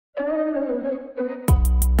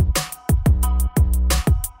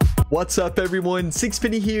What's up everyone,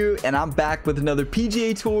 Sixpenny here, and I'm back with another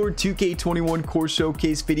PGA Tour 2K21 course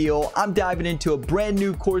showcase video. I'm diving into a brand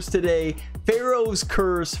new course today, Pharaoh's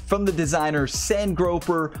Curse, from the designer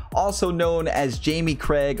Sandgroper, also known as Jamie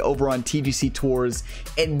Craig over on TGC Tours.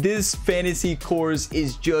 And this fantasy course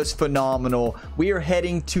is just phenomenal. We are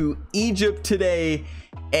heading to Egypt today,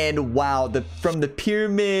 and wow, from the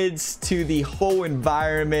pyramids to the whole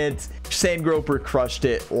environment, Sandgroper crushed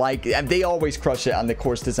it. Like, they always crush it on the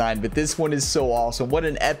course design, but this one is so awesome. What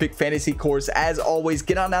an epic fantasy course. As always,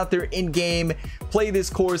 get on out there in game, play this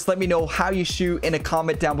course. Let me know how you shoot in a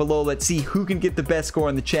comment down below. Let's see who can get the best score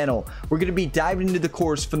on the channel. We're going to be diving into the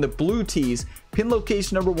course from the blue tees, pin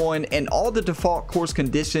location number 1, and all the default course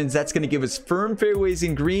conditions. That's going to give us firm fairways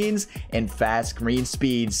and greens and fast green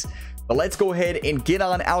speeds. But let's go ahead and get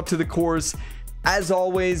on out to the course. As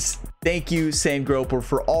always, thank you Sandgroper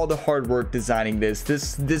for all the hard work designing this.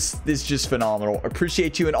 This is just phenomenal.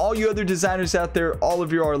 Appreciate you, and all you other designers out there, all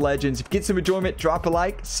of you are legends. If you get some enjoyment, drop a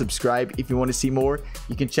like, subscribe if you want to see more.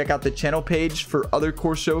 You can check out the channel page for other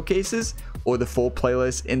course showcases or the full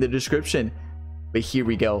playlist in the description. But here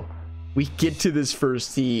we go. We get to this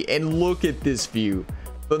first tee, and look at this view.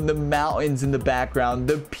 From the mountains in the background,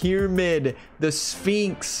 the pyramid, the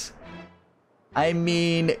Sphinx. I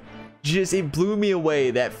mean, just it blew me away.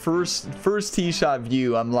 That first tee shot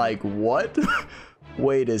view, I'm like, what?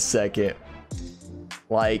 Wait a second.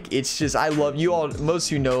 Like, it's just, I love, you all, most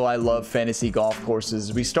of you know I love fantasy golf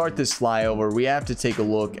courses. We start this flyover, we have to take a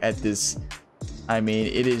look at this. I mean,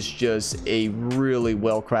 it is just a really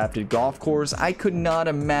well crafted golf course. I could not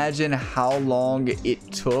imagine how long it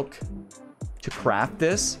took to craft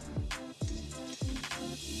this.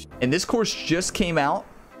 And this course just came out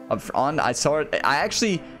I saw it. I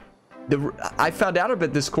found out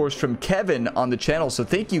about this course from Kevin on the channel, so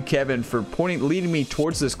thank you Kevin for leading me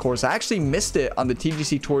towards this course. I actually missed it on the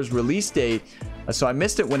TGC Tours release date, so I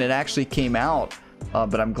missed it when it actually came out,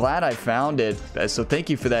 but I'm glad I found it, so thank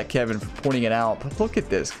you for that, Kevin, for pointing it out. But look at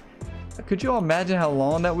this. Could you all imagine how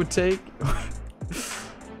long that would take?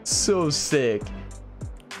 So sick.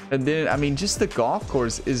 And then, I mean, just the golf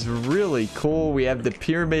course is really cool. We have the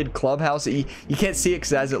pyramid clubhouse. You can't see it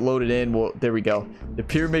because it hasn't loaded in. Well, there we go. The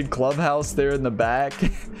pyramid clubhouse there in the back.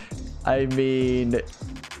 I mean,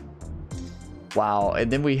 wow.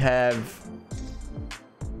 And then we have,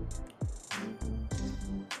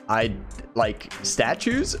 like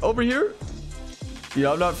statues over here. You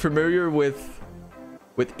know, I'm not familiar with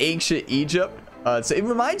ancient Egypt. So it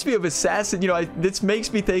reminds me of Assassin. You know, this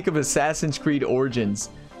makes me think of Assassin's Creed Origins.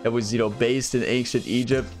 That was, you know, based in ancient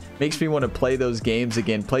Egypt. Makes me want to play those games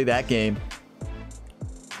again. Play that game.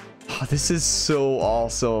 Oh, this is so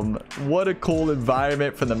awesome. What a cool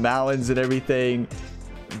environment from the mountains and everything.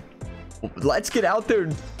 Let's get out there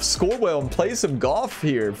and score well and play some golf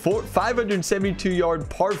here. 572 yard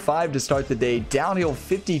par 5 to start the day. Downhill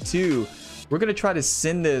 52. We're going to try to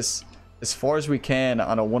send this as far as we can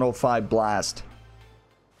on a 105 blast.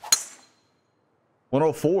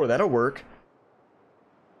 104, that'll work.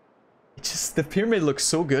 Just the pyramid looks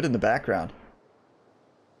so good in the background.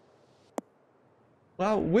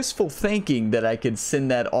 Wow, wistful thinking that I could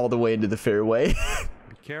send that all the way into the fairway.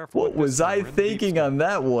 Be careful. What was I thinking on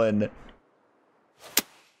that one?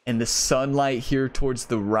 And the sunlight here towards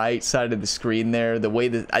the right side of the screen there, the way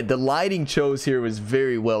that the lighting chose here was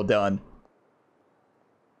very well done.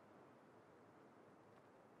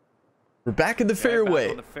 We're back in the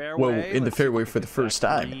fairway. Whoa, in the fairway for the first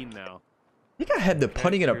time. I think I had the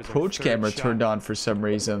putting and approach camera turned on for some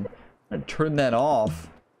reason. I turned that off.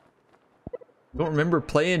 Don't remember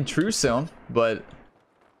playing True Sim, but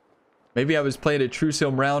maybe I was playing a True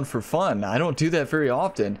Sim round for fun. I don't do that very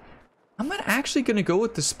often. I'm actually going to go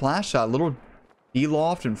with the splash shot. Little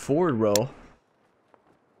D-loft and forward row.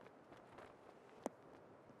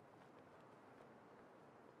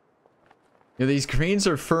 You know, these greens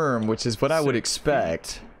are firm, which is what I would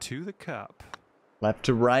expect. To the cup. Left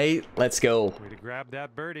to right, let's go. Way to grab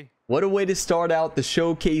that birdie. What a way to start out the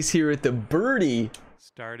showcase here at the birdie.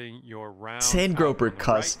 Starting your round. Sandgroper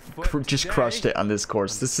just crushed it on this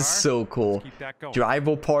course. This is so cool.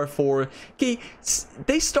 Drivable par 4. Okay,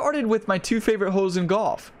 they started with my two favorite holes in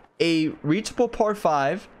golf. A reachable par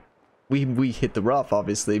 5. We hit the rough,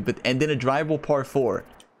 obviously, and then a drivable par 4.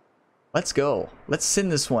 Let's go. Let's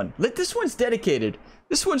send this one. This one's dedicated.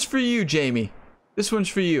 This one's for you, Jamie. This one's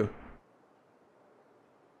for you.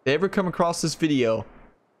 They ever come across this video?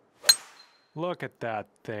 Look at that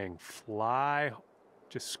thing fly,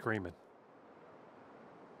 just screaming.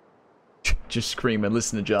 Just screaming.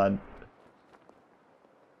 Listen to John.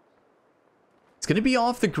 It's gonna be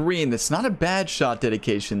off the green. That's not a bad shot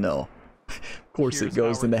dedication though. Of course Here's it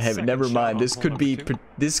goes our into heaven. second Never shot mind. on This hole could number be 2.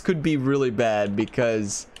 this could be really bad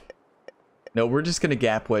because no, we're just gonna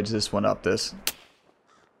gap wedge this one up this.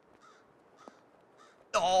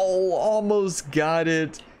 Oh, almost got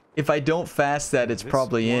it. If I don't fast that, it's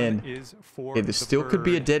probably in. Okay, there still could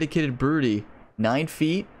be a dedicated birdie. 9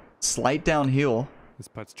 feet, slight downhill. This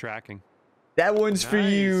putt's tracking. That one's for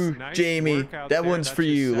you, Nice Jamie. work out That there. one's That's for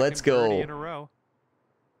your you. Let's second birdie go. in a row.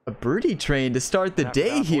 A birdie train to start the That day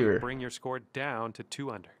bad boy here. will bring your score down to 2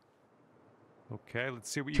 under. Okay, let's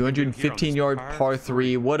see what you can do here on 215 this yard par par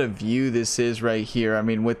 3. What a view this is right here. I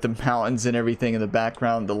mean, with the mountains and everything in the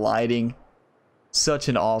background, the lighting. Such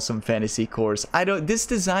an awesome fantasy course. This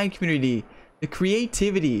design community, the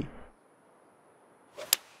creativity.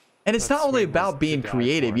 And it's not only about being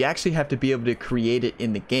creative, you actually have to be able to create it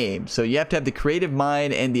in the game. So you have to have the creative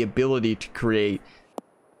mind and the ability to create.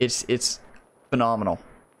 It's phenomenal.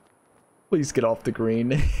 Please get off the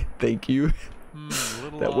green. Thank you.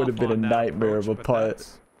 That would have been a nightmare of a putt.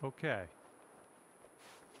 Okay.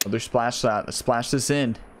 Another splash shot. Let's splash this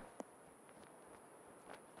in.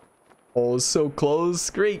 Oh, so close.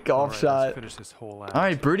 Great golf shot. Let's finish this hole out. All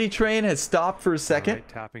right, birdie train has stopped for a second. Right,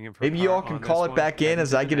 tapping in for Maybe par you all can on call this it one, back in heading as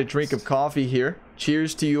to I the get a drink of next. coffee here.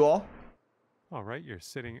 Cheers to you all. All right, you're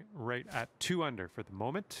sitting right at 2 under for the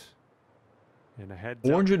moment. And a heads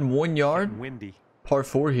 401 yard, windy. par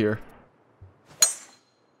 4 here.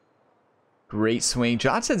 Great swing.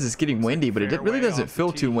 John says it's getting windy, but it really fairway doesn't off the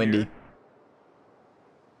feel tee too windy. here.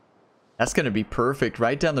 That's going to be perfect.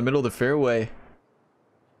 Right down the middle of the fairway.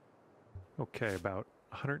 Okay, about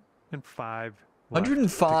 105.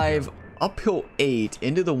 105, uphill 8,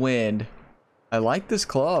 into the wind. I like this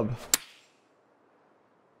club.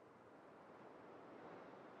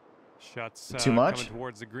 Shots Too much? coming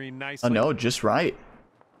towards the green nicely. Oh no, just right.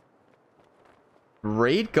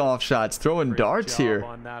 Great golf shots, throwing Great darts job here.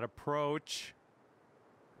 on that approach.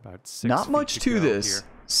 About 6 Not feet much to go this. here.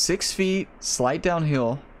 6 feet, slight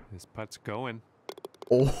downhill. This putt's going.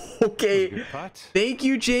 Oh, okay. Good putt. Thank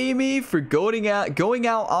you, Jamie, for going out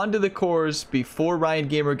onto the course before Ryan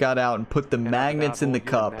Gamer got out and put the And magnets in the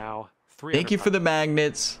cup. Thank you for the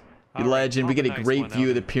magnets, you All right, legend. We pop get a a nice great one view out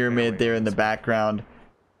of the into the pyramid fairway there in the this one. background.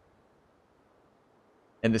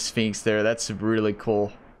 And the Sphinx there. That's really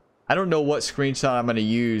cool. I don't know what screenshot I'm going to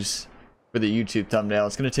use for the YouTube thumbnail.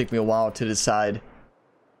 It's going to take me a while to decide.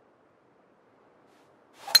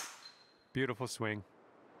 Beautiful swing.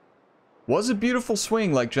 Was a beautiful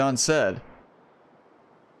swing, like John said.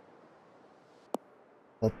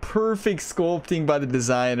 Well, perfect sculpting by the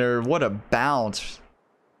designer. What a bounce.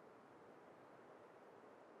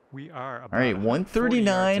 We are about All right, 140 yards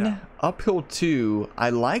 139, out. uphill 2.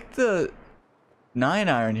 I like the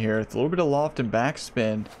 9-iron here. It's a little bit of loft and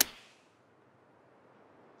backspin.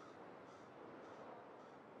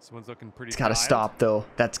 This one's looking pretty It's got to dialed. stop, though.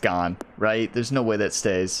 That's gone, right? There's no way that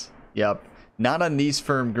stays. Yep. Not on these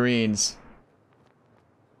firm greens.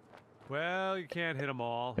 Well, you can't hit them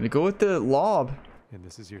all. Gonna go with the lob. And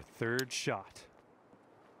this is your 3rd shot.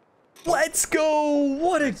 Let's go!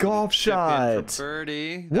 What a golf shot!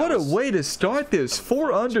 Birdie. What a way to start this.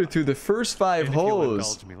 4 under through the first 5 And if you'll holes.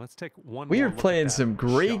 indulge me, let's take one We more are look at playing that some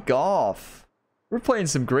great shot. golf. We're playing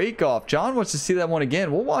some great golf. John wants to see that one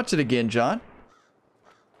again. We'll watch it again, John.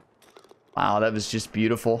 Wow, that was just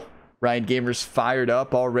beautiful. Ryan Gamer's fired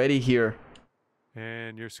up already here.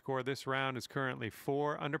 And your score this round is currently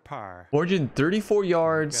 4 under par. 434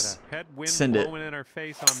 yards. Got a headwind Send it. blowing in our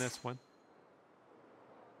face on this one.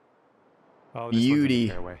 Oh, this Beauty. one's in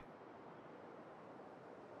the fairway.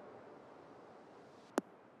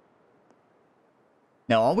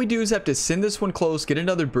 Now all we do is have to send this one close, get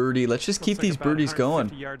another birdie. Let's just keep Looks like these about birdies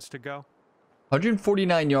 150 going. yards to go.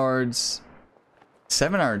 149 yards.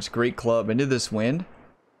 7 irons, great club into this wind.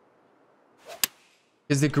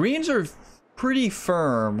 Because the greens are pretty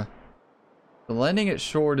firm. The landing it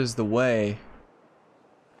short is the way.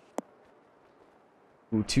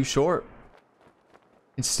 Ooh, too short.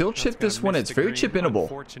 Can still chip That's this gonna one. miss It's the very green. chip-inable.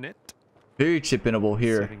 Unfortunate. Very chip-inable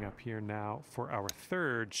here. Setting up here now for our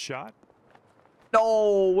 3rd shot.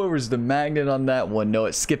 No, where was the magnet on that one? No,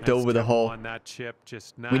 it skipped Nice over the tempo hole. on that chip,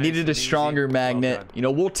 just We nice needed and a easy. stronger Well magnet. done. You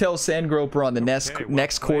know, we'll tell Sandgroper on the next well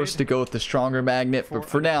next course played. to go with the stronger magnet, 4 but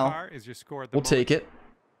for under now, par is your score at the we'll take moment.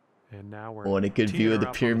 it. And now we're Oh, and a good view of the teeing her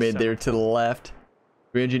up on pyramid there 7th to the hole. left.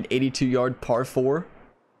 382 yard par 4.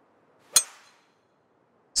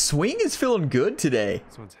 Swing is feeling good today.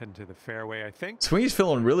 This one's heading to the fairway, I think. Swing is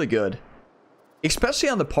feeling really good. Especially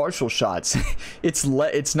on the partial shots. It's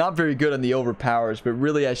not very good on the overpowers, but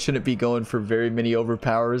really I shouldn't be going for very many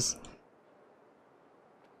overpowers.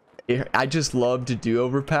 I just love to do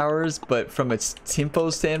overpowers, but from a tempo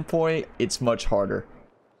standpoint, it's much harder.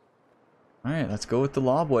 All right, let's go with the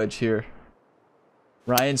lob wedge here.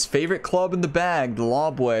 Ryan's favorite club in the bag, the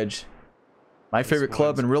lob wedge. My favorite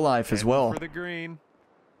club in real life as well. For the green.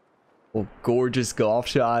 Oh, gorgeous golf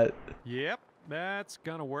shot. Yep, that's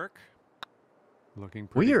gonna work. Looking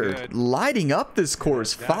pretty We are good. lighting up this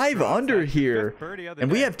course. 5 under here.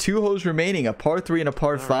 And we have 2 holes remaining, a par 3 and a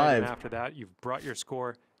par 5. After that, you've brought your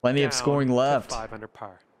score Plenty of scoring left. 5 under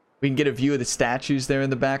par. We can get a view of the statues there in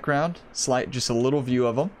the background. Just a little view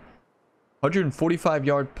of them.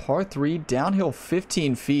 145-yard par 3, downhill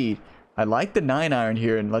 15 feet. I like the 9-iron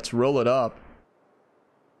here, and let's roll it up.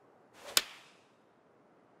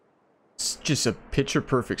 It's just a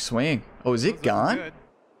picture-perfect swing. Oh, is it gone? Good.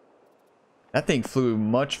 That thing flew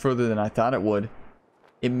much further than I thought it would.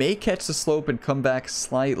 It may catch the slope and come back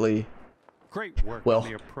slightly. Great work. Well, on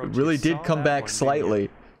the approach. it really You did saw come that back one, didn't slightly. you?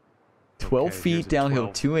 12 Okay, feet here's a downhill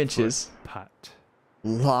 12 2 inches. foot putt.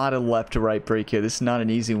 Lot of left to right break here. This is not an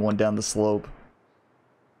easy one down the slope.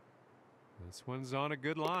 This one's on a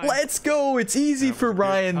good line. Let's go. It's easy That was for a good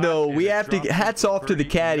Ryan putt, though. and We it have to dropped hats into off to the birdie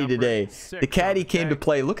caddy number today. 6 The caddy on came to deck.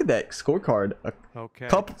 play. Look at that scorecard. Okay.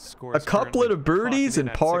 A couplet of birdies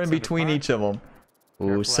and par in between each of them.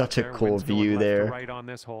 Ooh, such a cool view there. Right on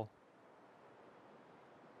this hole.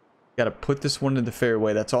 Got to put this one in the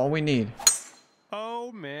fairway. That's all we need.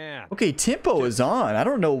 Oh man. Okay, tempo is on. I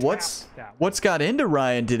don't know what's got into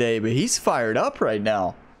Ryan today, but he's fired up right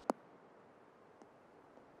now.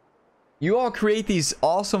 You all create these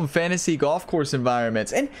awesome fantasy golf course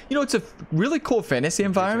environments. And, you know, it's a really cool fantasy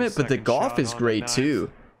environment, but the golf is great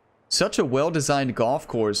too. Such a well-designed golf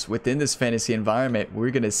course within this fantasy environment.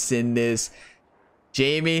 We're going to send this.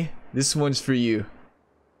 Jamie, this one's for you.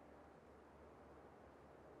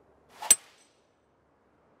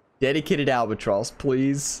 Dedicated albatross,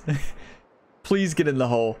 please. Please get in the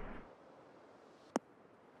hole.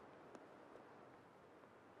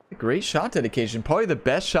 Great shot dedication. Probably the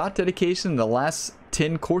best shot dedication in the last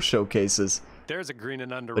 10 course showcases. There's a green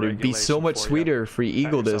and under. But it'd be so much sweeter for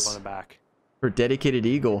Eagle this. For dedicated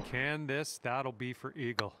Eagle. Can this? That'll be for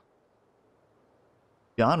Eagle.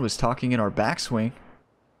 John was talking in our backswing.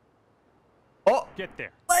 Oh! Get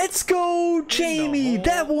there. Let's go, Jamie!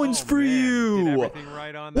 That one's for you!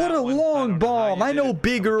 Right on what a one. long bomb! I know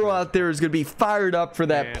Big Earl out there is going to be fired up for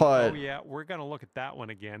that putt. Oh yeah, we're going to look at that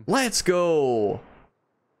one again. Let's go!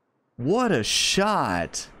 What a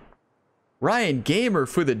shot! Ryan Gamer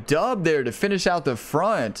for the dub there to finish out the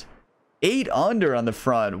front. 8 under on the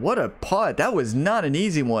front. What a putt! That was not an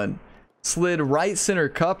easy one. Slid right center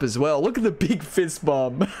cup as well. Look at the big fist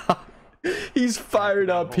bump. He's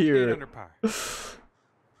fired up here.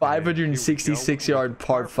 566-yard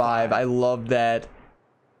par 5. I love that.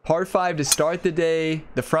 Par 5 to start the day,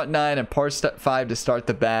 the front 9, and par 5 to start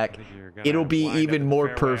the back. It'll be even more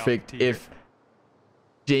perfect if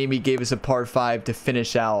Jamie gave us a par 5 to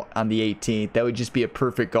finish out on the 18th. That would just be a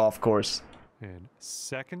perfect golf course. And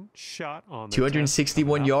second shot on the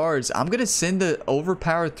 261 yards. I'm going to send the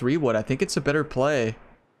overpowered 3-wood. I think it's a better play.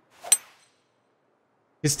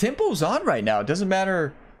 His tempo's on right now. It doesn't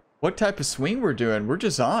matter what type of swing we're doing. We're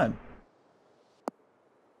just on.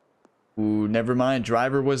 Ooh, never mind.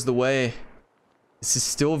 Driver was the way. This is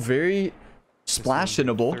still very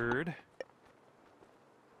splashable.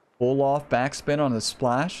 Pull off backspin on the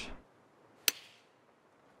splash.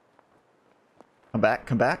 Come back,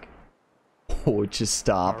 come back. Oh, it just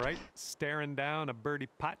stopped. All right, staring down a birdie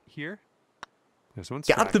putt here. This one's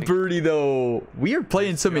got the birdie though. We are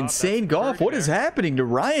playing some insane golf. What is happening to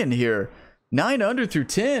Ryan here? 9 under through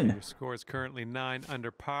 10. Your score is currently 9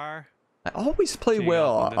 under par. I always play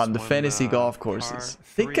well on the fantasy golf courses.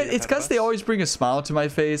 It's because they always bring a smile to my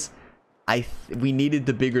face. We needed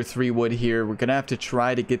the bigger 3-wood here. We're gonna have to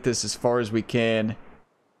try to get this as far as we can.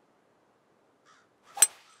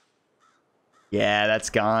 Yeah, that's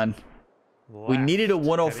gone. We needed a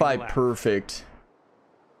 105 perfect.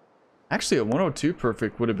 Actually, a 102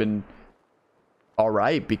 perfect would have been all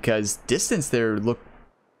right because distance there looked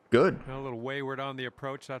good. A little wayward on the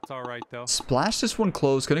approach. That's all right, though. Splash this one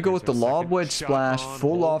close. Going to go with the lob wedge splash,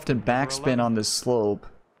 full loft, and backspin on this slope.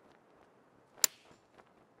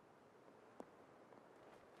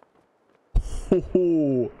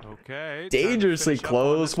 Oh, okay. Dangerously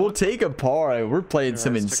close. We'll take a par. We're playing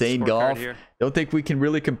some insane golf. Don't think we can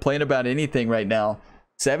really complain about anything right now.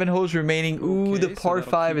 7 holes remaining. Ooh, the par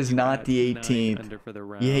 5 is not the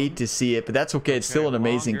 18th. You hate to see it, but that's okay. It's still an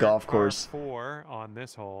amazing golf course. 4 on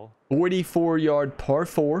this hole. 44-yard par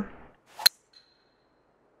 4.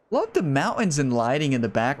 Love the mountains and lighting in the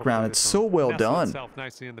background. It's so well done.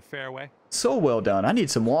 Nicely in the fairway. So well done. I need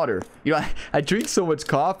some water. You know, I drink so much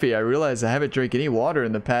coffee, I realize I haven't drank any water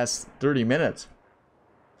in the past 30 minutes.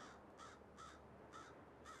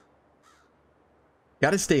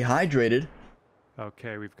 Gotta stay hydrated.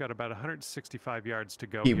 Okay, we've got about 165 yards to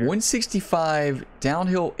go Okay, here. 165,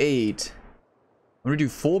 downhill 8. I'm gonna do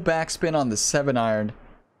full backspin on the 7-iron.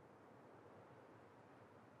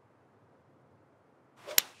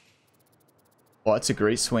 Oh, that's a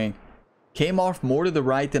great swing. Came off more to the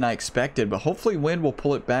right than I expected, but hopefully wind will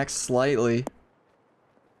pull it back slightly.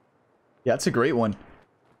 Yeah, that's a great one.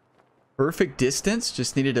 Perfect distance,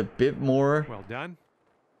 just needed a bit more Well done.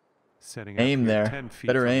 Setting aim up here, there. 10 feet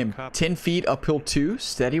Better from the aim. cup. 10 feet uphill 2,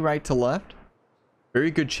 steady right to left. Very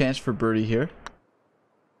good chance for birdie here.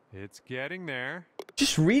 It's getting there.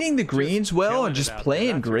 Just reading the greens well killing and it just out there.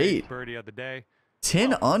 playing That's a great. big birdie of the day.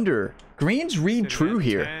 10 under. Greens read Sitting true at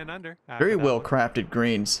here. 10 under after Very that well one. crafted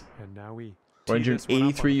greens. And now we tee this one up on the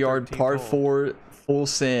 183 yard 13th par hole. 4 full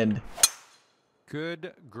send.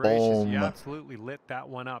 Good gracious, Boom. you absolutely lit that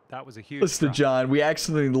one up. That was a huge Listen to drop. John. We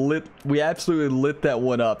absolutely lit that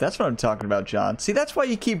one up. That's what I'm talking about, John. See, that's why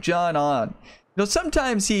you keep John on. You know,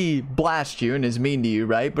 sometimes he blasts you and is mean to you,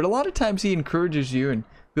 right? But a lot of times he encourages you and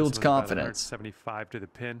builds This one's about confidence. 175 to the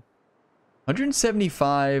pin.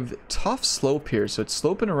 175, tough slope here. So it's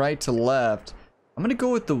sloping right to left. I'm going to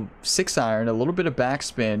go with the 6-iron, a little bit of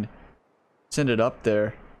backspin. Send it up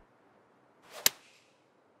there.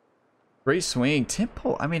 Great swing.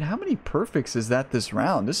 Tempo. I mean, how many perfects is that this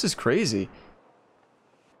round? This is crazy.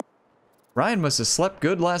 Ryan must have slept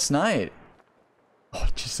good last night. Oh,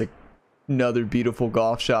 just another beautiful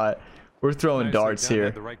golf shot. We're throwing Nicely darts done. here.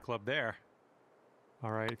 Had the right club there.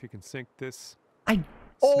 All right, if you can sink this. I Snatch a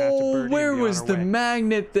Oh, birdie where and be on was our the way.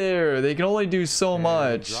 magnet there? They can only do so And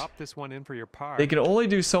much. Drop this one in for your par. They can only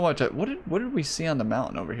do so much. What did we see on the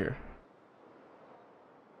mountain over here?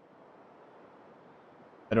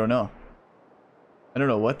 I don't know. I don't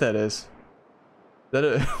know what that is.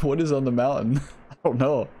 What is on the mountain? I don't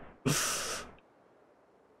know.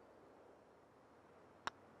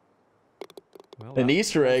 Well, An that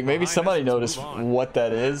Easter was egg. Maybe behind us. somebody Let's noticed move on. what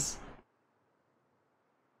that is.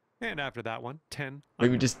 And after that one, 10. Maybe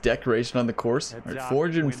under. just decoration on the course. Heads All right, up,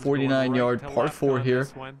 449 wind's going yard right to par left 4 on here.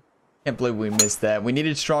 this one. Can't believe we missed that. We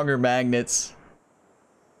needed stronger magnets.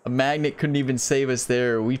 A magnet couldn't even save us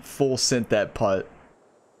there. We full sent that putt.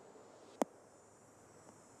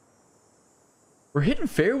 We're hitting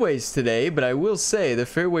fairways today, but I will say the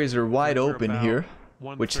fairways are wide We're open about here,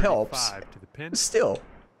 which helps. 135 to the pin. But still,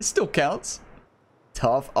 it still counts.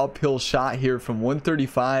 Tough uphill shot here from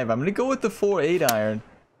 135. I'm going to go with the 4-8 iron.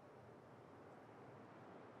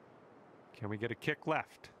 Can we get a kick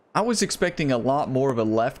left? I was expecting a lot more of a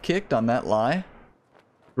left kick on that lie.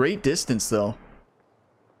 Great distance, though.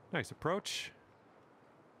 Nice approach.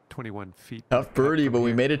 21 feet. Tough birdie, but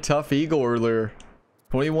we made a tough eagle earlier.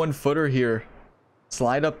 21 footer here.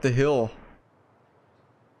 Slide up the hill.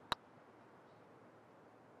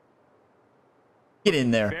 Get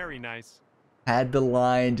in there. Very nice. Had the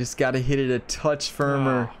line, just got to hit it a touch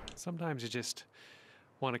firmer. Wow. Sometimes you just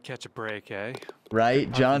want to catch a break, eh? Right?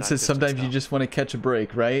 Not John from that says sometimes distance, you though. just want to catch a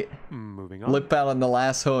break, right? Moving on. Lip out on the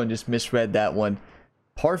last hole and just misread that one.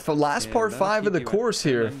 Last par 5 of the course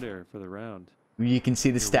here. For the round. You can see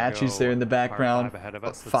the Here we statues go. there in the Par background. 5 ahead of us.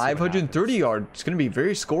 Let's see what 530 happens. yards. It's going to be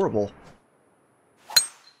very scoreable.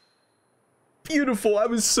 Beautiful. I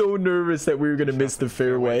was so nervous that we were going to miss the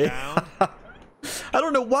fairway. Down. I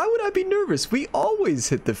don't know. Why would I be nervous? We always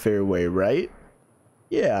hit the fairway, right?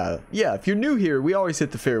 Yeah. Yeah. If you're new here, we always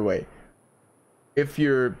hit the fairway. If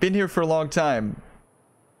you've been here for a long time,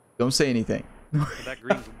 don't say anything. But that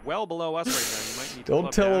green's well below us right now. You might need to Don't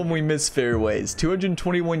club tell down them we here. miss fairways.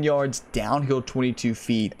 221 yards, downhill 22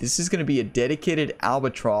 feet. This is going to be a dedicated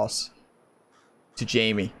albatross to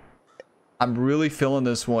Jamie. I'm really feeling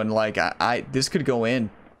this one. Like, this could go in.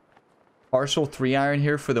 Partial 3-iron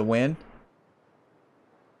here for the win.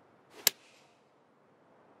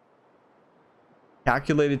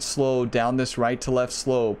 Calculated slow down this right to left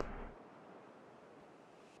slope.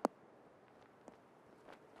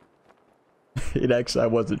 I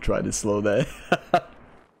wasn't trying to slow that.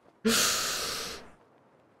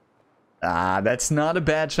 That's not a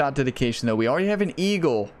bad shot dedication, though. We already have an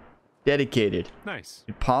eagle dedicated. Nice.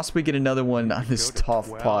 Could possibly get another one on this Go to tough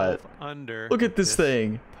 12 putt. Under Look at this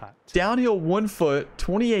thing. putt. Downhill 1 foot,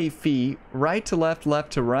 28 feet, right to left,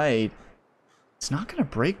 left to right. It's not going to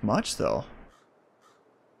break much, though.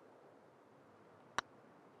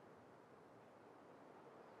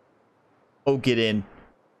 Oh, get in.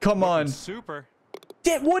 Come Looking on. Super.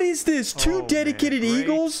 What is this? Two Oh, dedicated man. Great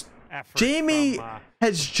eagles? effort Jamie, from,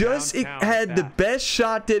 has just had the best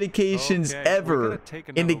shot dedications ever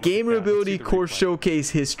in the Gamerability Course Showcase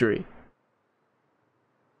history.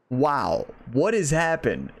 Wow, what has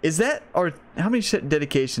happened? Is that, or how many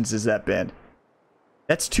dedications has that been?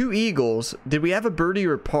 That's 2 eagles. Did we have a birdie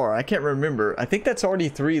or a par? I can't remember. I think that's already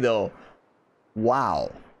 3 though.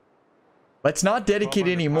 Wow. Let's not dedicate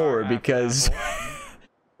anymore because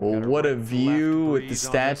well, what a view with the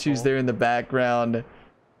statues there in the background.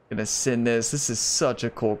 Gonna send this. This is such a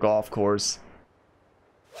cool golf course.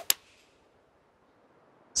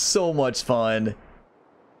 So much fun.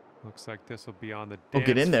 Looks like this will be on the Oh,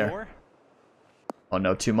 get in there. floor. Oh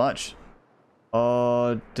no, too much.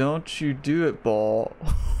 Don't you do it, ball.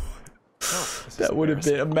 Oh, That would have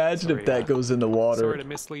been, imagine if that goes in the water. Sorry to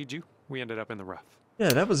mislead you. We ended up in the rough. Yeah,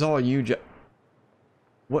 that was all you.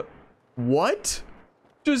 What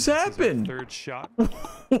just happened? Third shot.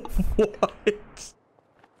 What?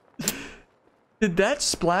 Did that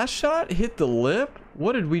splash shot hit the lip?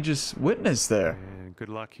 What did we just witness there? And good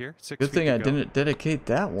luck here. 6 Good feet thing to I go. didn't dedicate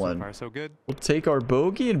that So one. far, so good. We'll take our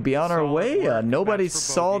bogey and be on our Solid way. work. Nobody That's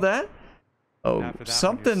for saw bogey. that. Oh, After that one, you're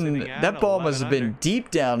something. sitting at That ball must 11 have been under. deep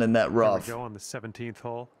down in that There we rough. go on the 17th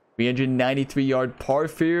hole. 393-yard par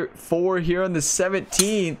 4 here on the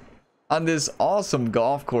 17th on this awesome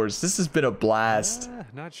golf course. This has been a blast.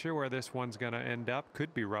 Not sure where this one's gonna end up.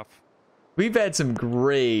 Could be rough. We've had some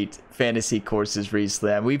great fantasy courses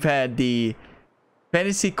recently. We've had the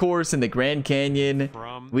fantasy course in the Grand Canyon.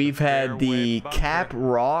 We've had the Cap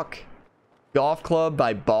Rock Golf Club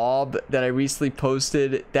by Bob that I recently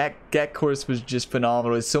posted. That course was just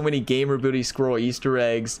phenomenal. There's so many Gamerability Squirrel Easter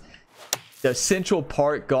eggs. The Central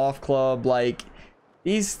Park Golf Club, like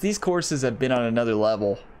these courses have been on another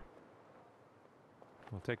level.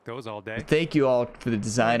 We'll take those all day. Thank you all for the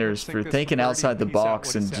designers for thinking outside the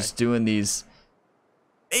box and just doing these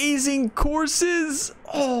amazing courses.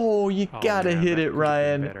 Oh, you gotta man, hit that it, could've been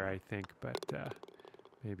Ryan. Better, I think, but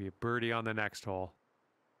maybe a birdie on the next hole.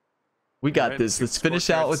 We got Right, this. let's Let's see what finish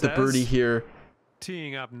out with the scorecard birdie says. here.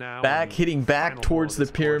 Teeing up now. Back, on hitting the back final towards hole the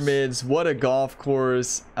of this course. pyramids. What a golf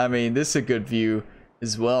course. I mean, this is a good view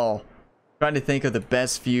as well. Trying to think of the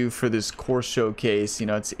best view for this course showcase. You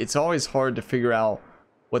know, it's always hard to figure out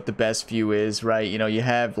what the best view is, right? You know, you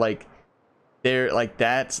have like there, like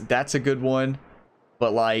that's a good one,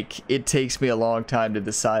 but like it takes me a long time to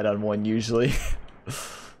decide on one usually.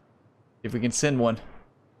 If we can send one.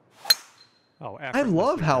 Oh, I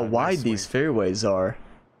love how wide nice these swing. fairways are.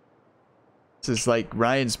 This is like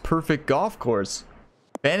Ryan's perfect golf course.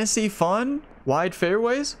 Fantasy fun, wide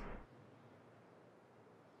fairways.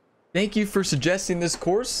 Thank you for suggesting this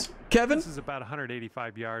course, Kevin. This is about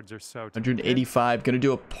 185 yards or so. 185. Gonna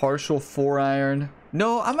do a partial 4-iron.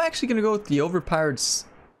 No, I'm actually gonna go with the overpowered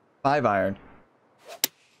 5-iron.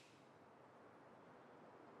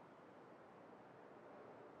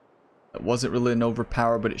 That wasn't really an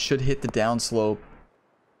overpower, but it should hit the downslope.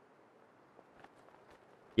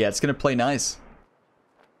 Yeah, it's gonna play nice.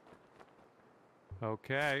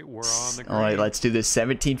 Okay, we're on the green. All right, let's do this.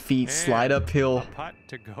 17 feet, slide And uphill. a putt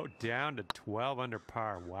to go down to 12 under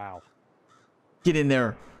par. Wow. Get in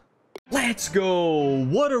there. Let's go.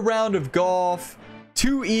 What a round of golf.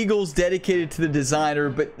 2 eagles dedicated to the designer,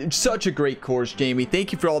 but such a great course, Jamie.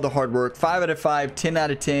 Thank you for all the hard work. 5 out of 5, 10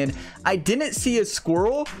 out of 10. I didn't see a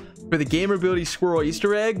squirrel for the Gamerability Squirrel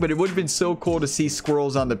Easter egg, but it would have been so cool to see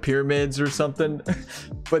squirrels on the pyramids or something.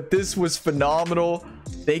 But this was phenomenal.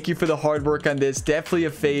 Thank you for the hard work on this. Definitely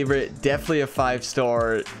a favorite. Definitely a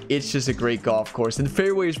 5-star. It's just a great golf course. And the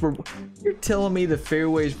fairways were... You're telling me the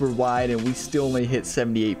fairways were wide and we still only hit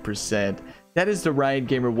 78%. That is the Ryan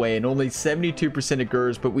Gamer way, and only 72% of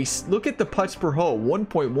GERS. But we look at the putts per hole,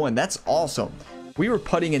 1.1. That's awesome. We were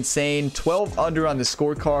putting insane. 12 under on the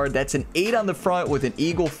scorecard. That's an 8 on the front with an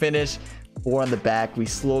eagle finish. 4 on the back. We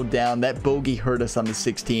slowed down. That bogey hurt us on the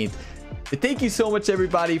 16th. But thank you so much,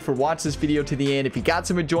 everybody, for watching this video to the end. If you got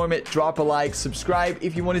some enjoyment, drop a like, subscribe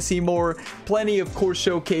if you want to see more. Plenty of course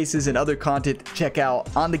showcases and other content to check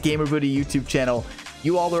out on the Gamerability YouTube channel.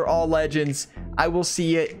 You all are all legends. I will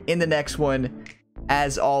see you in the next one.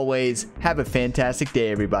 As always, have a fantastic day,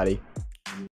 everybody.